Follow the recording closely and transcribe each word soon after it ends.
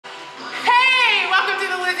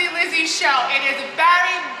Juicy show, it is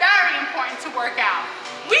very, very important to work out.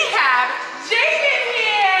 We have Jaden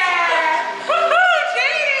here! Woohoo,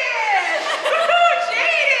 Jaden! Woohoo,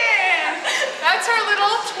 Jaden! That's our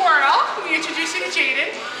little twirl. We introduce you to Jaden.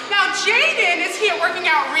 Now, Jaden is here working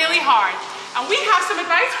out really hard, and we have some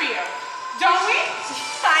advice for you, don't we?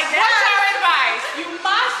 I guess. What's our advice? You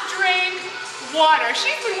must drink water.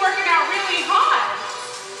 She's been working out really hard,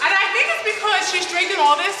 and I think it's because she's drinking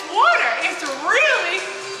all this water. It's really,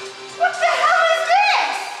 what the hell is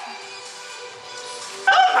this?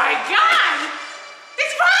 Oh my God!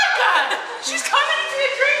 It's vodka! She's coming into the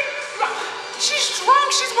drink. She's drunk.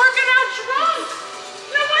 She's working out drunk.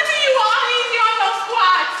 No wonder you all easy on those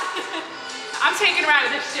squats. I'm taking her out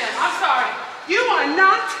of this gym. I'm sorry. You are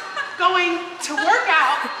not going to work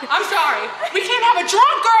out. I'm sorry. We can't have a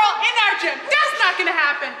drunk girl in our gym. That's not going to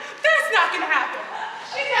happen. That's not going to happen.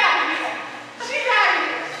 She's out of here. She's out of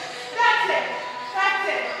here. That's it. That's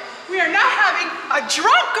it. We are not having a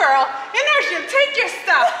drunk girl in our gym. Take your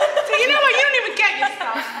stuff. So you know what? You don't even get your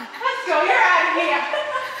stuff. Let's go. You're out of here.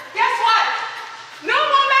 Guess what? No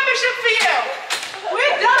more membership for you.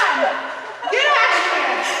 We're done. Get out of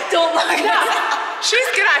here. Don't look at No. us.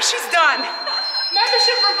 She's done.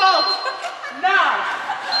 Membership revoked. No.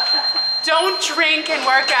 Don't drink and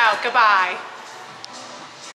work out. Goodbye.